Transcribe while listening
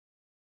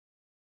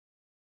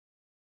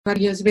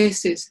varias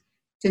veces.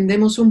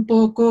 Tendemos un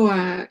poco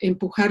a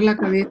empujar la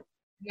cabeza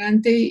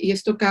adelante y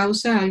esto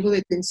causa algo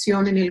de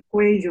tensión en el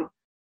cuello.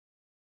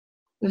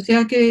 O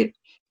sea que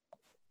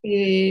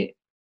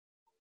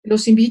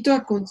los invito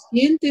a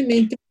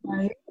conscientemente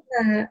traer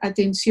la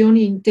atención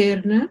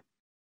interna,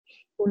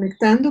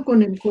 conectando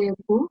con el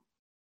cuerpo.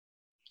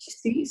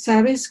 Sí,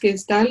 sabes que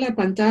está la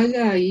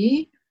pantalla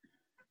ahí,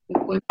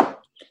 el cuerpo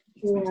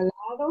al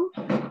lado,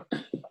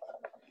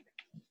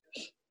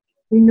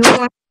 y no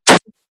hay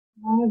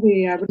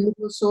de abrir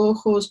los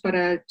ojos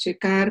para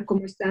checar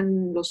cómo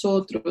están los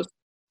otros,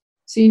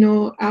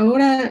 sino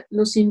ahora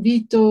los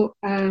invito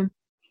a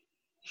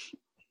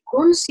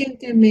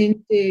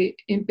conscientemente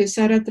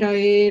empezar a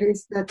traer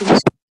esta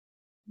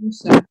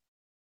atención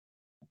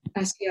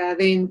hacia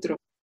adentro.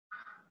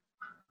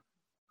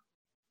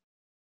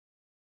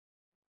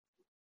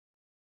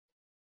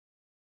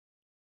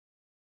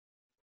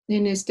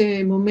 En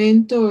este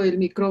momento el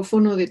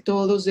micrófono de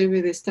todos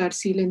debe de estar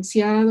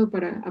silenciado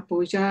para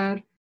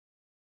apoyar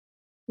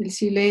el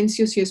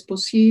silencio si es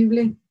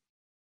posible.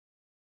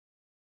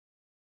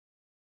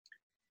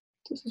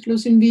 Entonces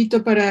los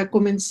invito para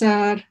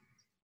comenzar,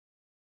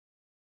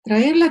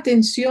 traer la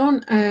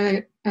atención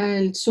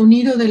al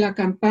sonido de la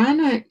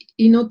campana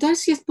y notar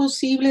si es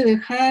posible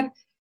dejar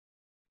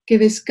que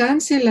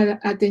descanse la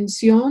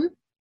atención.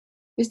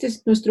 Este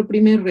es nuestro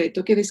primer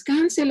reto, que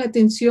descanse la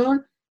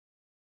atención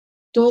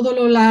todo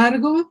lo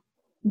largo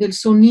del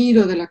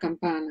sonido de la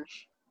campana.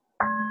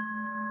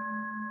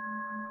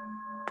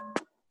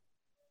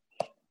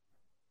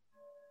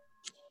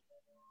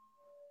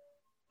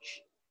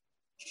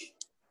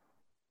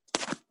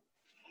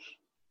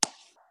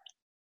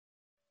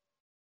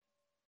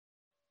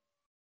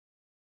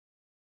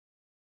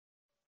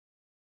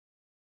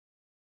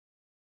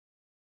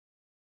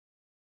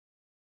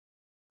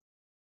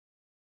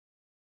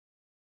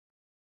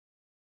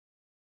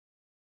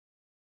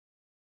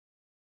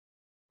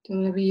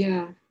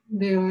 Todavía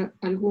veo a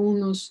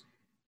algunos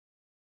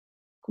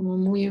como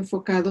muy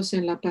enfocados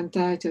en la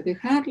pantalla.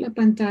 Dejar la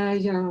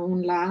pantalla a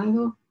un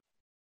lado,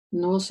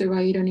 no se va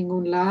a ir a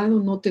ningún lado,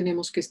 no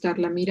tenemos que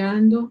estarla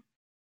mirando.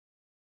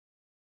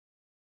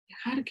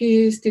 Dejar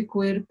que este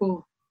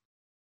cuerpo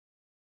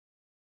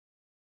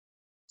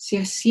se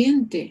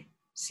asiente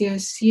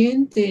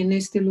en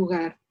este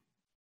lugar,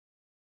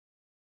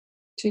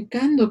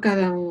 checando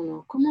cada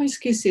uno. ¿Cómo es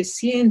que se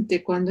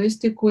siente cuando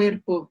este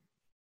cuerpo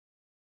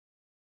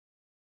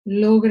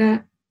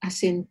logra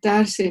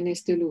asentarse en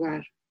este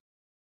lugar?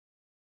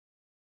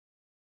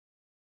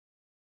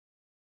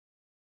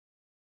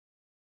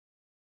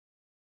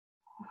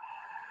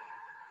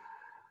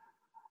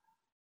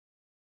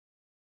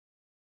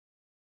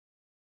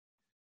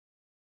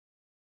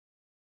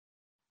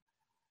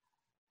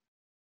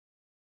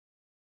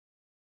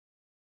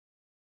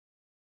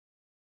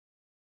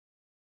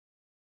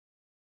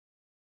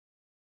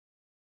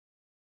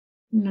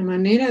 Una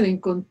manera de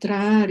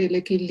encontrar el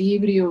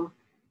equilibrio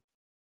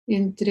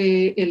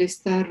entre el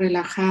estar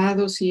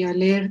relajados y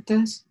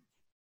alertas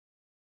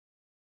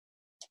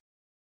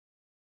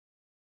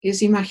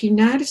es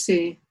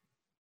imaginarse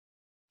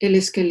el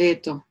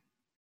esqueleto,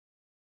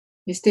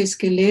 este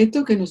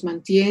esqueleto que nos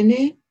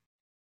mantiene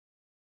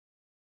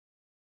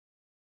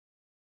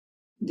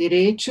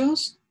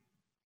derechos,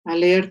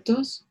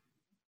 alertos.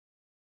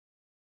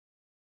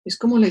 Es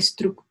como la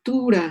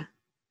estructura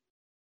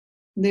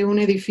de un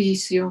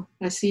edificio,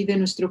 así de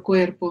nuestro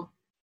cuerpo.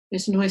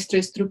 Es nuestra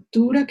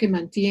estructura que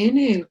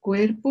mantiene el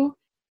cuerpo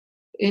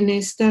en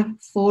esta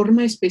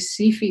forma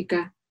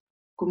específica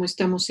como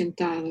estamos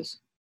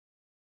sentados.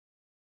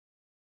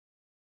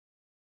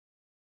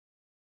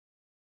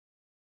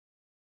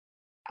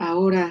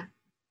 Ahora,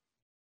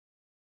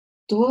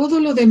 todo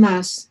lo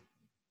demás,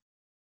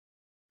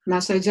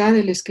 más allá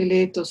del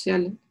esqueleto, o sea,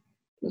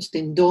 los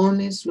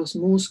tendones, los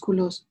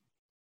músculos,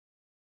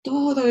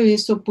 todo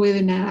eso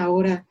pueden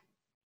ahora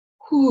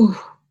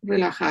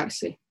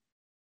relajarse.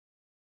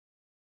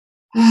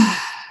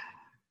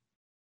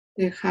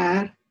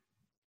 Dejar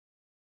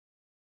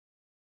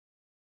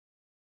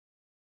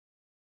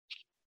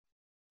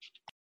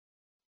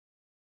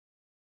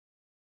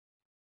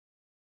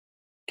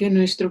que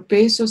nuestro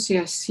peso se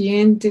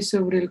asiente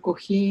sobre el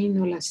cojín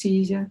o la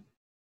silla.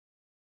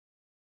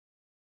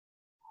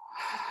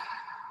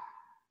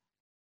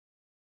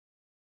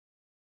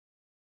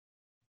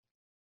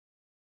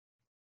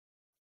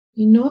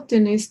 Y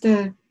noten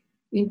esta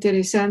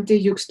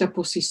interesante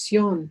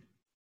yuxtaposición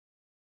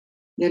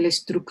de la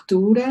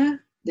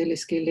estructura del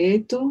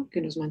esqueleto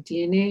que nos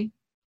mantiene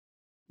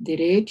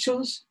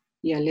derechos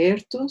y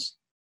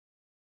alertos,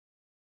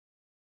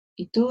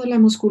 y toda la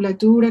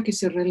musculatura que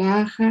se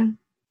relaja,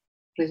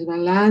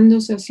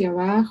 resbalándose hacia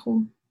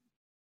abajo.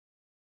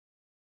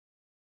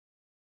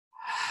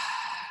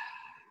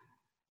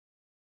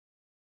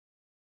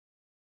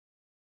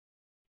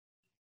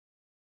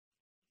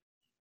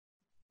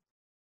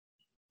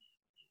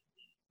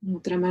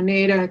 Otra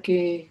manera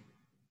que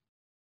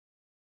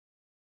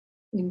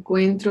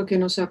encuentro que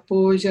nos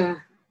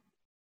apoya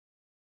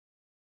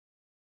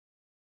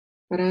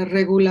para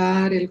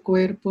regular el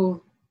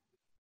cuerpo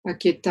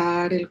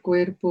aquietar el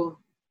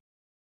cuerpo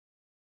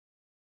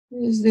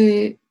es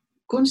de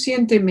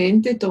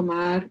conscientemente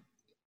tomar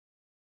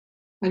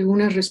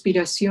algunas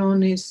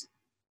respiraciones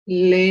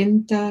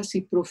lentas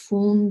y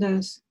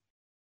profundas,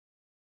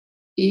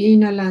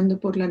 inhalando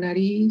por la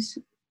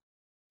nariz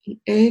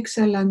y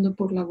exhalando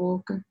por la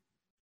boca.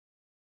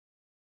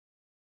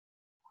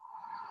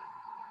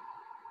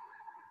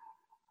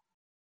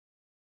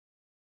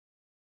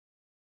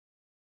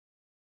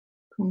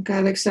 Con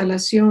cada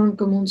exhalación,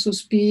 como un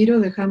suspiro,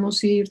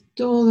 dejamos ir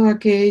todo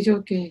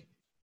aquello que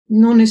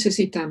no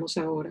necesitamos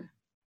ahora.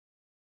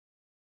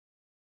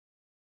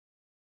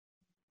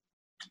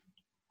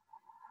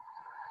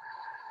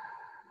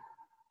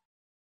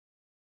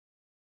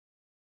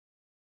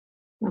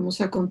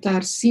 Vamos a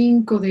contar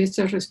 5 de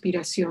estas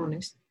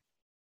respiraciones.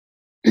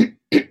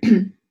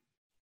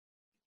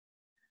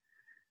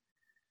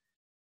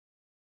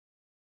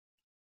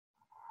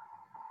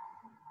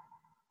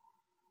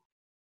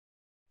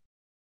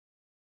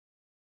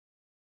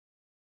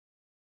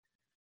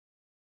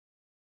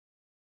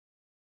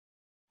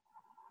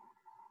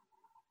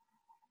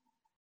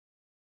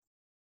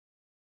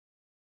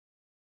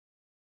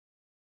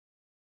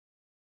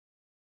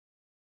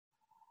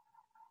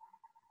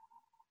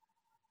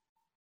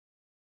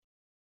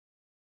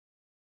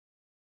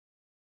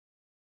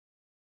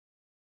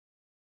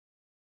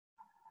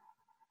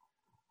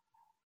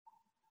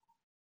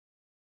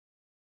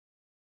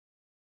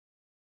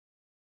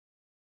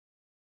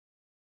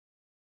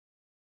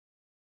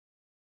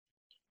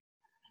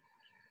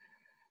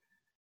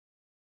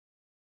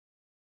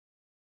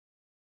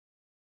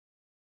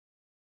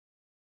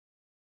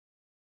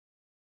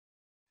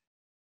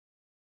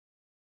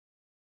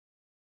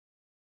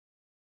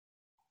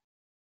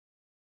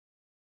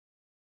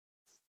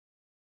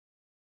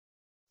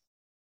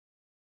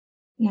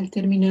 Y al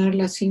terminar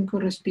las 5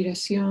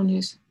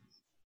 respiraciones,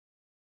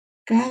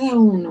 cada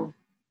uno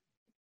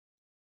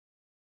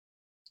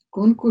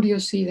con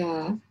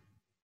curiosidad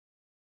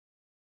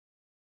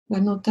va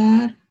a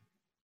notar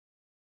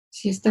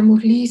si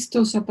estamos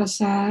listos a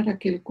pasar a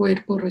que el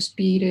cuerpo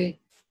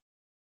respire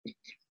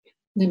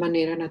de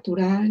manera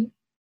natural,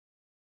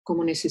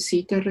 como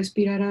necesita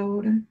respirar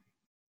ahora,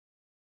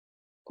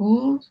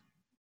 o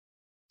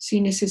si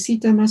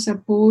necesita más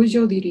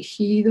apoyo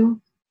dirigido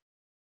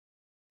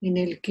en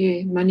el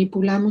que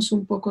manipulamos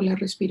un poco la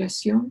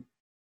respiración.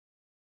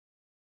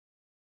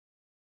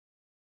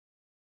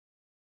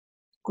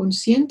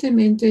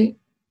 Conscientemente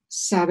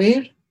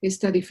saber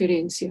esta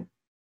diferencia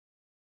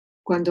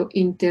cuando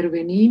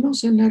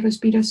intervenimos en la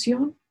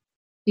respiración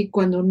y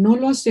cuando no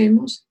lo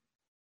hacemos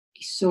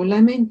y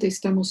solamente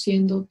estamos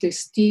siendo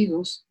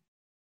testigos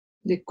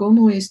de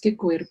cómo este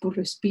cuerpo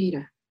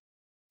respira.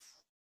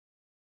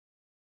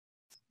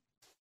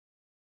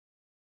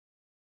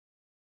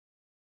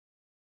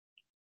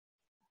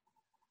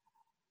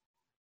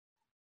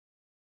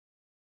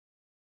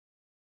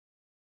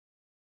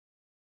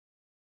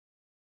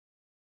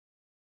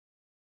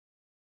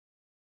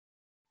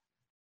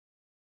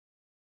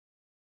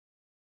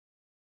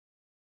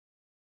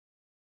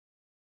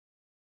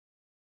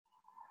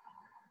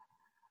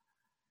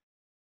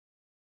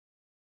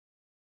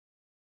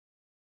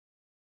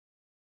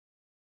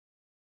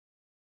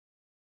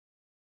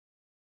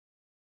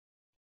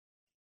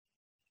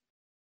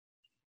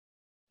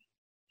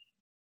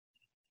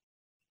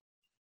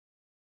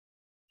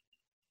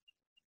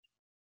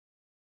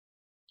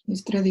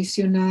 Es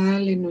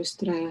tradicional en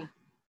nuestra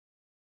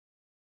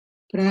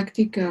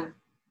práctica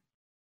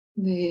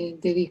de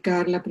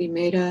dedicar la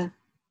primera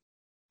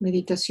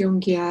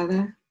meditación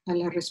guiada a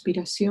la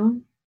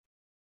respiración,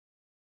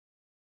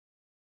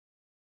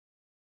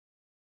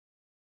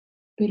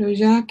 pero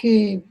ya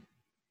que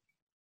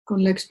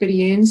con la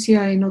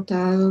experiencia he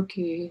notado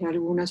que a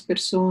algunas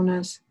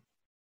personas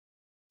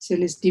se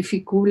les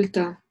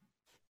dificulta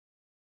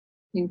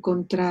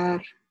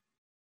encontrar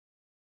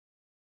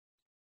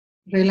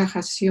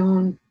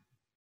relajación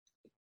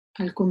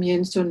al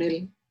comienzo en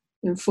el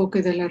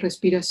enfoque de la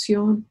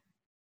respiración,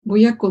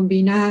 voy a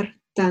combinar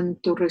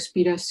tanto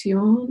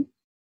respiración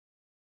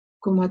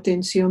como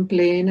atención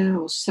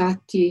plena o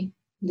sati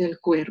del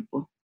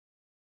cuerpo.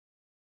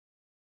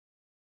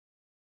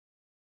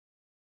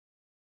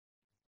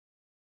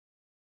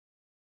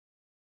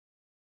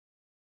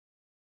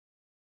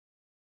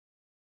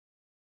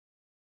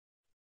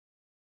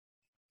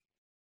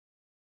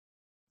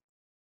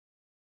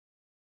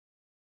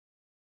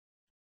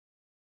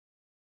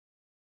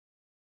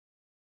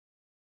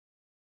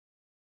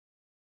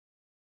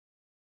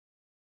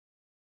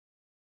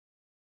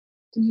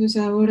 Entonces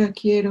ahora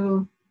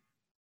quiero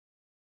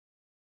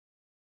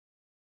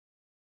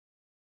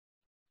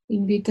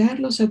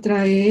invitarlos a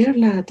traer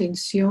la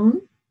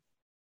atención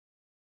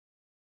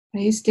a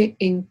este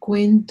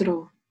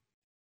encuentro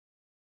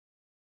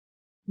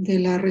de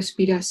la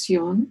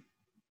respiración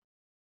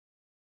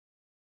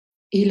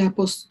y la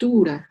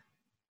postura.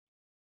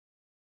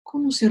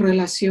 ¿Cómo se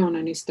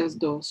relacionan estas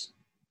dos?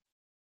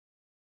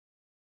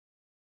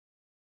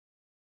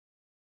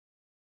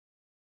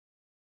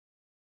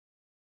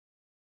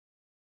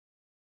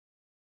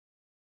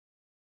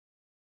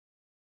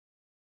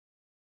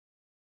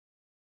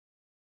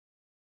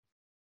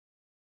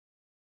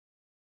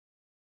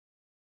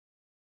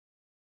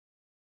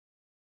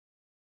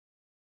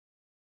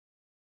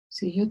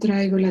 Si yo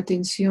traigo la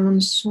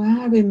atención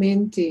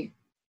suavemente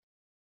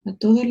a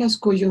todas las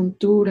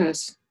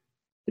coyunturas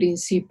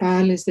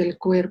principales del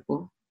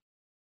cuerpo,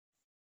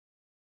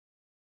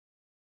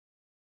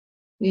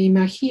 e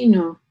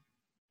imagino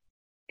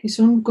que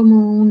son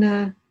como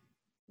una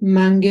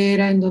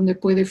manguera en donde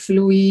puede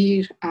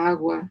fluir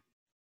agua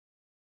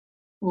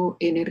o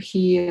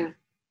energía.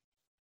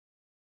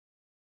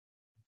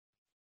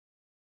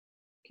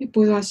 ¿Qué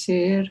puedo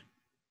hacer?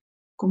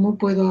 ¿Cómo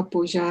puedo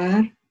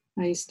apoyar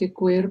a este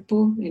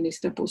cuerpo en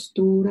esta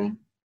postura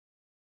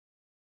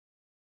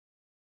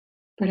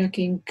para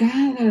que en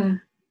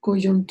cada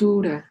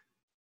coyuntura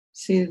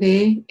se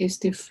dé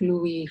este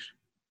fluir?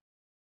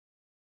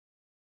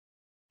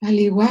 Al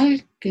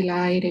igual que el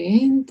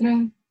aire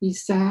entra y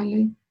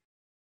sale,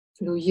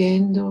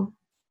 fluyendo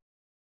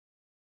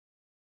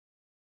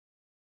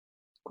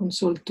con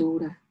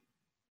soltura.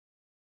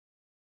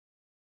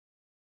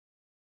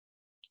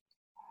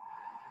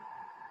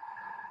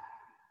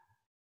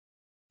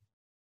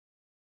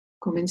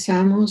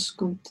 Comenzamos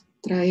con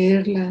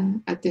traer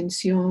la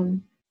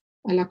atención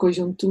a la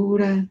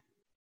coyuntura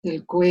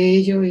del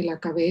cuello y la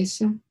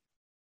cabeza.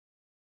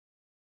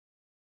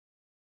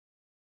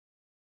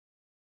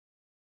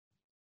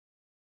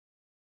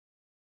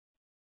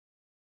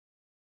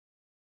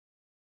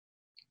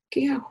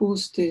 ¿Qué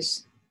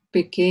ajustes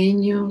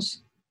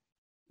pequeños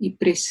y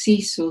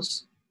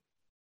precisos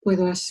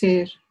puedo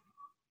hacer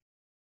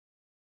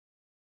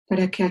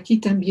para que aquí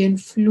también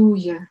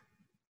fluya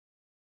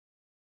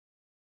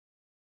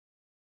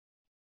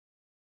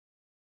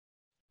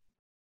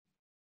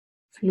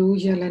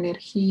la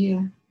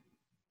energía,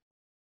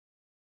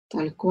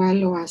 tal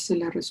cual lo hace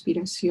la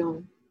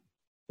respiración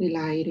del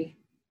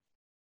aire?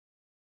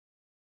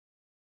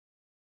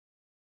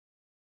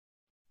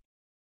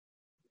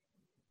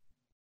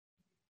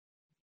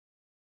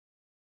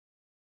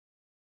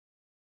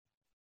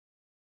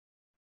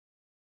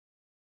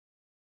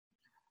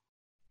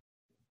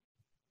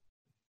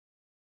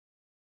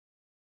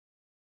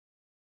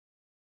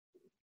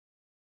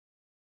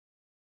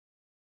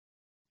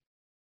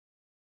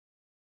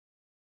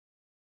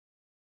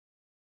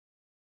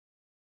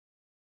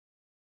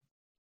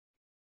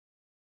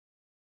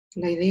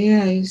 La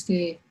idea es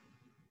de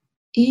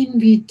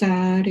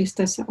invitar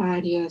estas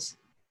áreas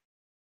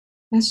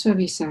a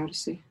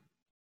suavizarse,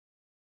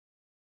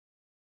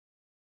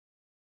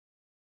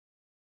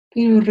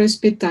 pero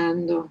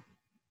respetando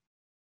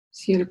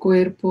si el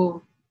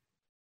cuerpo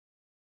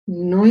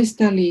no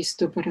está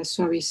listo para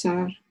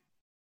suavizar.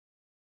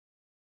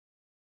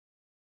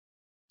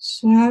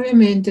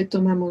 Suavemente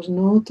tomamos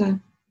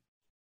nota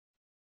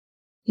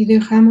y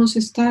dejamos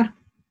estar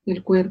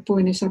el cuerpo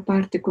en esa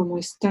parte como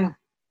está,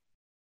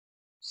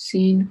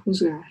 sin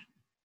juzgar.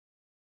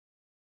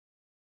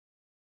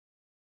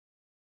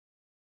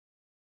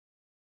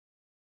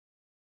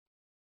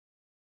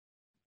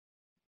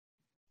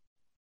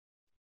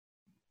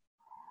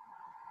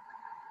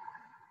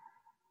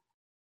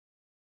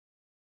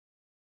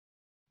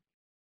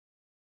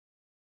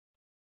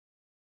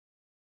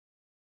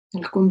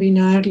 Al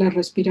combinar la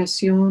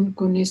respiración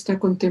con esta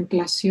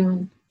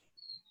contemplación,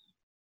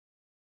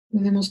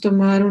 podemos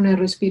tomar una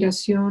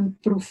respiración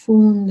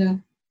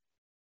profunda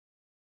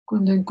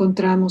cuando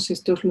encontramos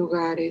estos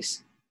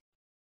lugares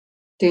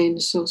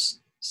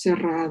tensos,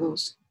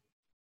 cerrados.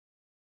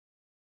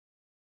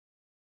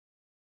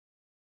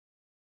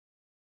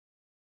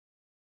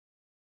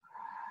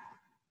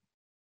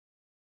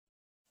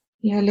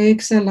 Y al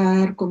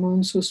exhalar como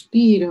un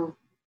suspiro,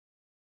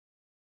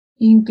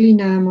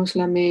 inclinamos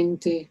la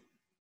mente,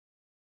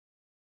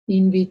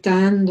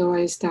 invitando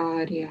a esta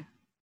área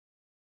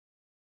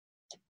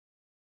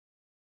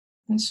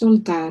a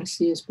soltar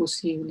si es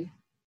posible.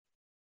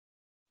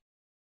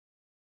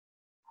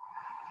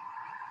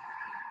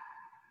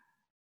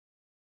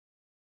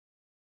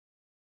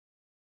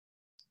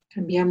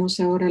 Cambiamos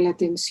ahora la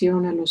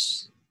atención a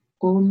los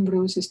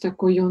hombros, esta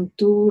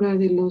coyuntura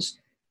de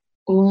los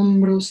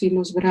hombros y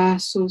los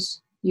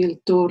brazos y el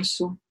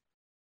torso.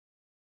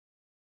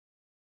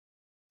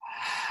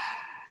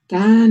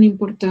 Tan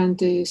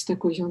importante esta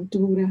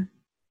coyuntura.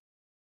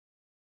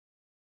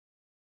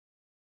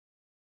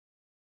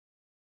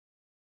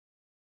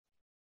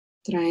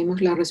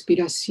 Traemos la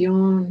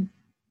respiración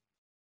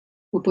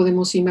o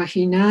podemos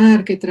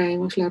imaginar que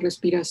traemos la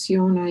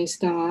respiración a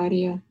esta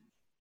área,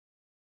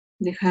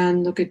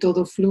 dejando que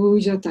todo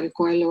fluya tal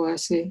cual lo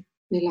hace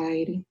el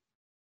aire.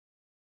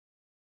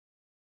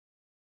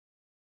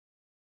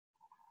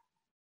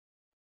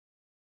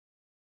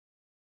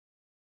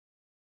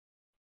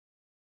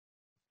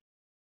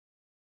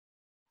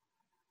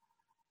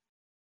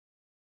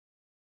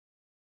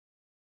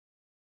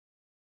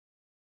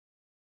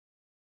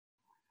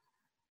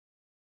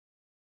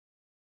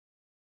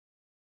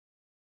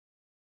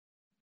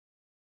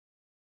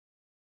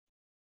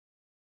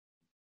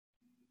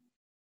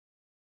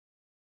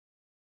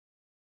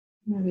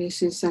 A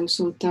veces al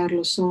soltar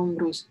los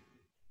hombros,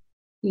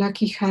 la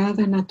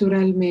quijada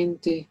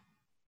naturalmente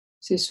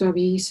se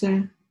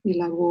suaviza y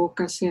la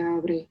boca se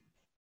abre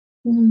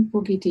un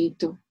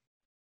poquitito.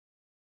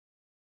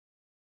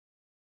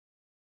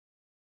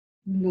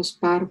 Los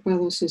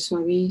párpados se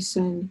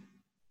suavizan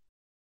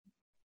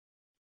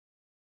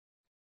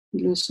y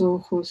los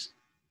ojos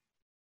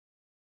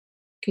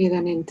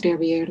quedan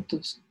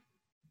entreabiertos.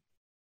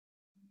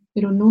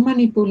 Pero no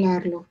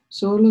manipularlo,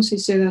 solo si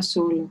se da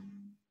solo.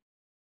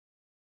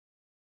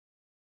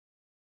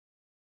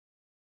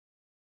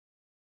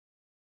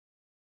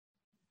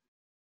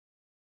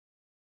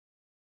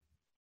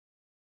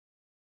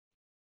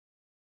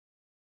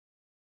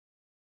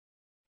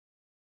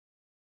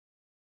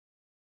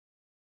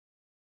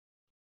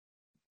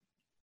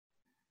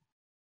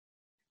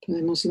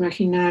 Podemos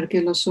imaginar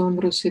que los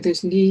hombros se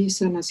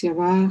deslizan hacia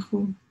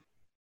abajo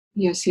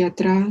y hacia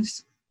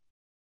atrás,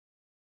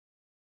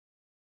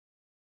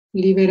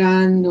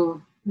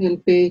 liberando el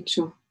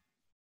pecho,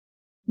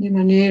 de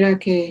manera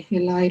que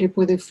el aire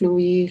puede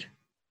fluir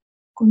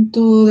con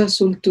toda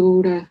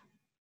soltura.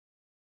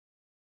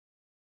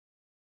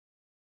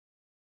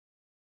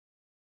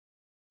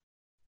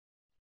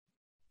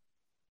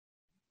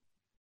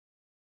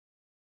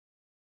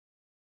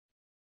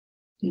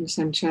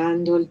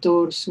 Ensanchando el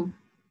torso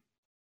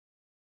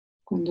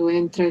cuando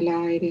entra el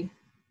aire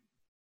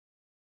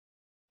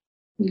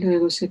y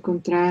luego se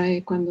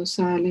contrae cuando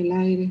sale el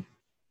aire.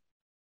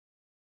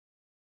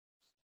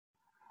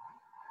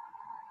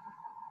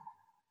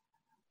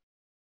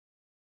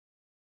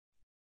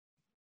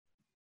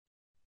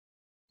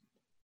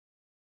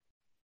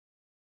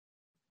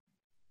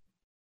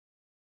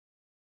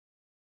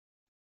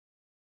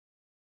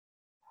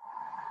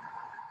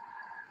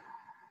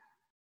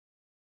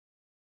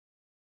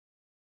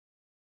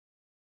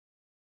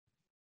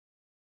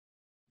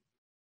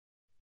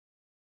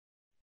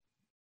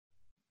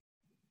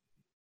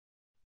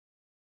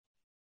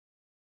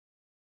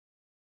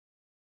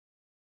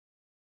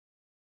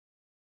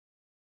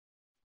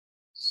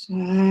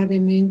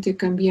 Suavemente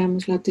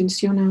cambiamos la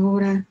atención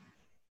ahora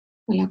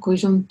a la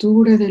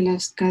coyuntura de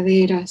las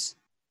caderas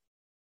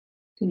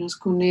que nos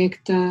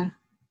conecta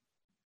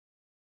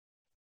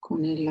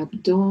con el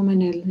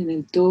abdomen en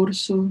el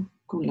torso,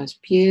 con las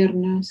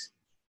piernas,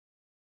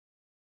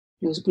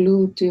 los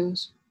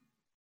glúteos.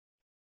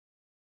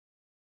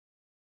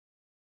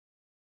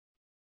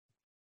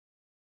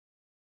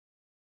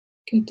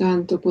 ¿Qué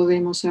tanto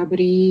podemos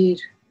abrir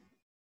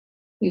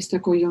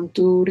esta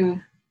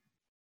coyuntura,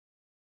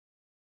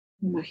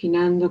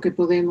 imaginando que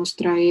podemos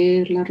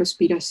traer la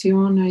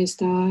respiración a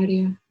esta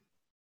área,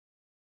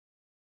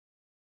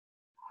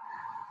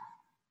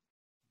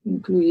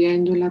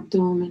 incluyendo el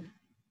abdomen?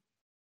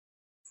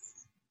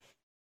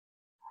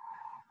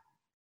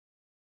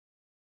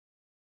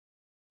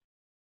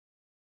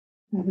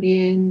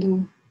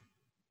 Abriendo,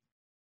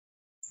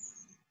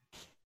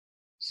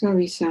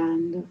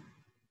 suavizando.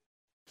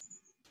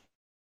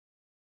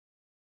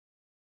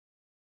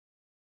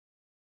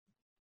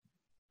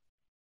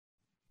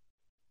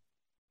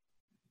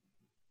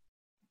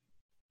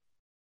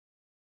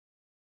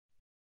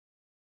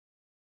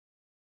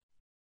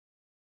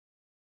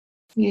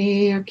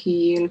 He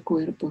aquí el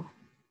cuerpo.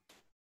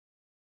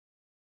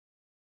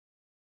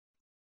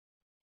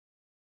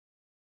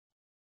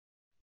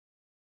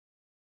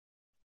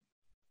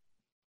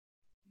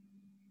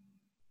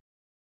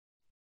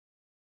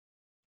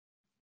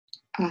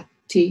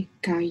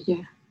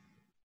 Atikaya.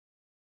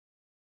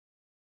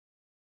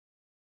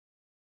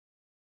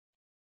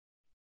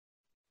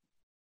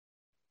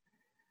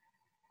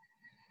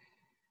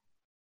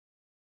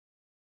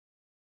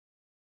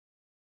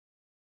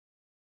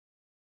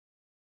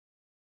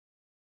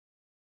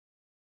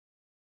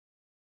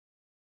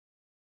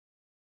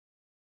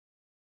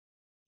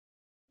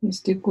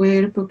 Este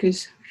cuerpo que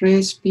es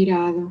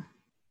respirado.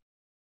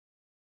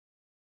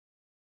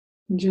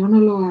 Yo no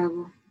lo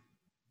hago.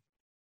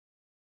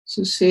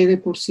 Sucede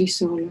por sí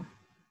solo.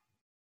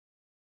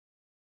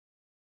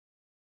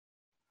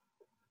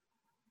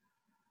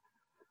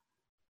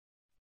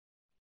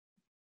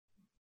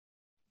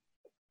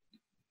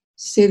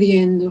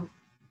 Cediendo.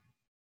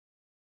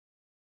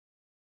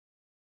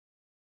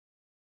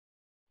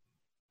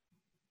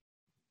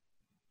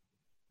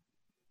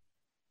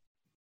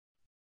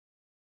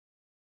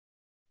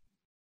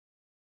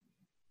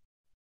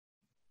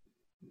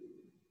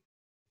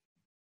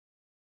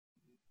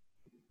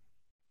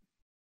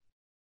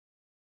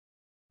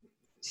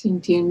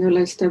 Sintiendo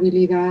la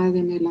estabilidad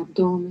en el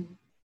abdomen.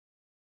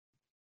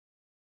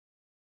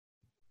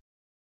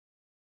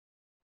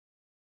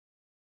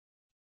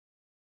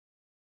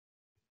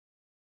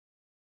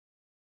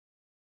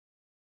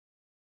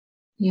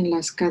 Y en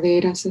las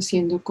caderas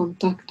haciendo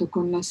contacto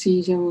con la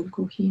silla o el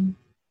cojín.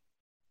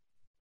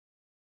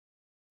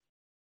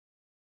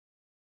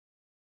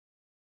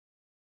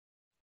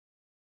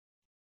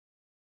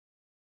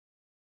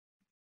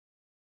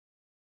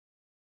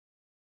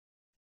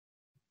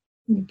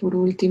 Y por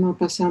último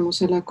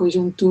pasamos a la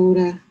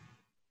coyuntura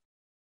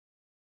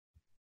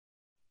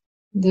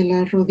de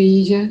las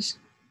rodillas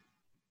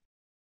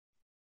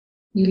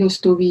y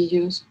los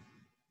tobillos.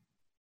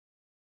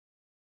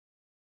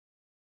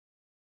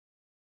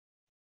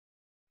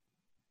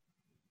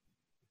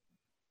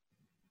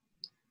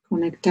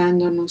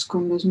 Conectándonos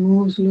con los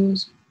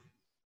muslos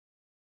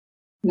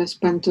las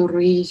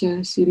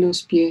pantorrillas y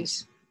los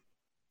pies.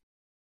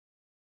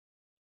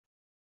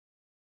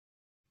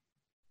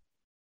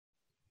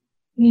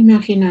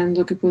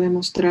 Imaginando que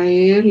podemos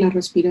traer la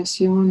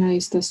respiración a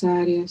estas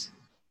áreas,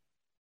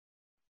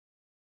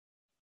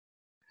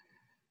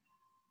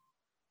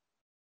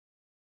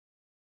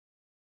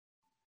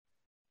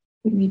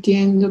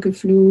 permitiendo que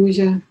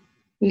fluya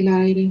el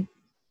aire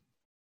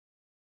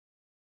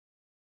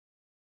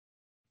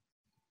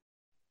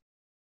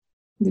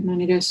de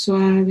manera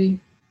suave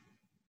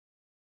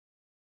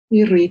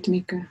y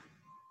rítmica.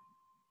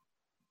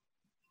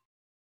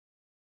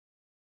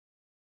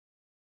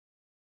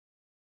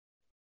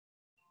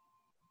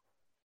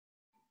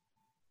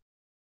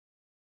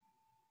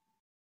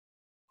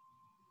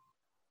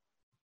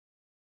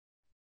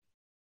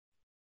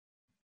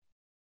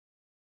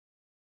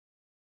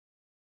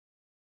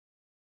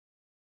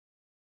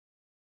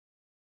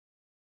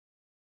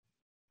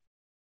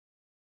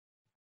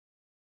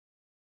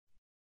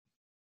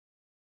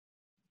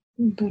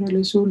 Y para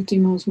los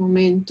últimos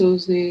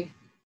momentos de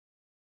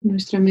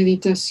nuestra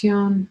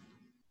meditación,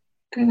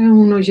 cada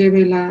uno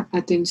lleve la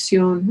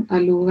atención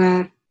al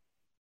lugar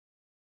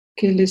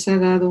que les ha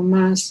dado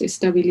más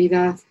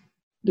estabilidad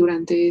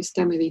durante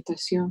esta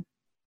meditación.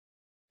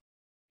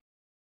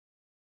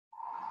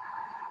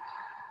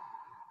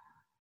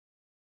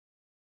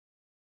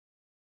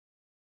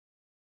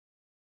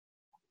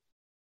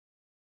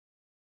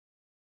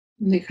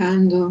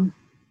 Dejando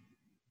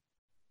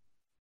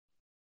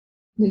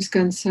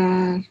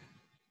descansar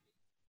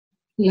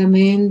la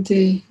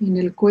mente en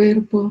el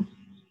cuerpo,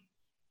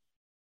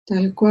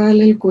 tal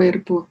cual el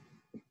cuerpo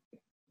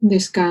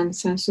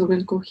descansa sobre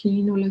el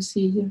cojín o la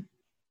silla.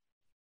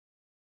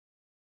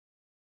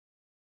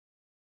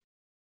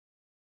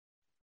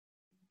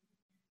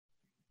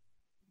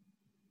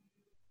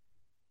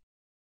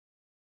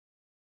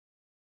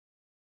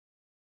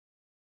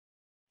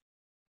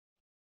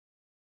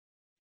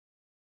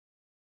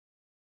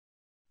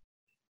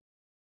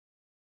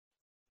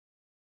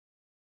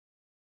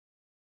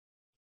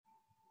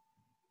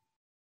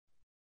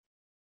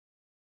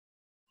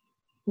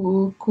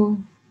 Poco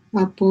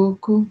a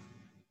poco,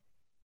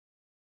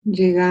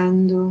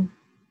 llegando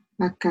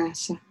a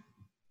casa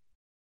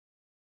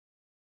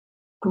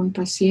con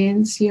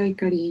paciencia y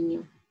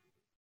cariño.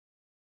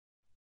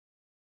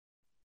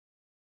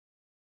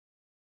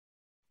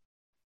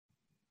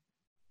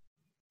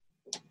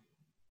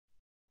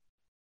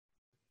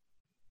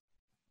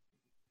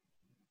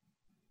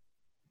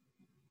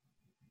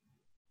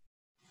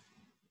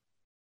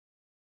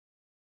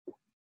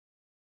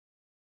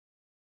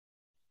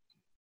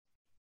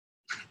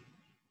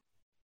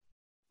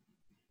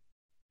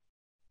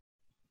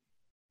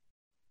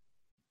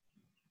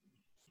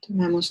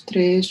 Tomamos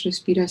 3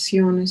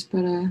 respiraciones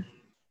para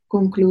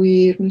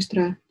concluir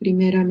nuestra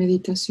primera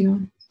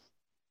meditación.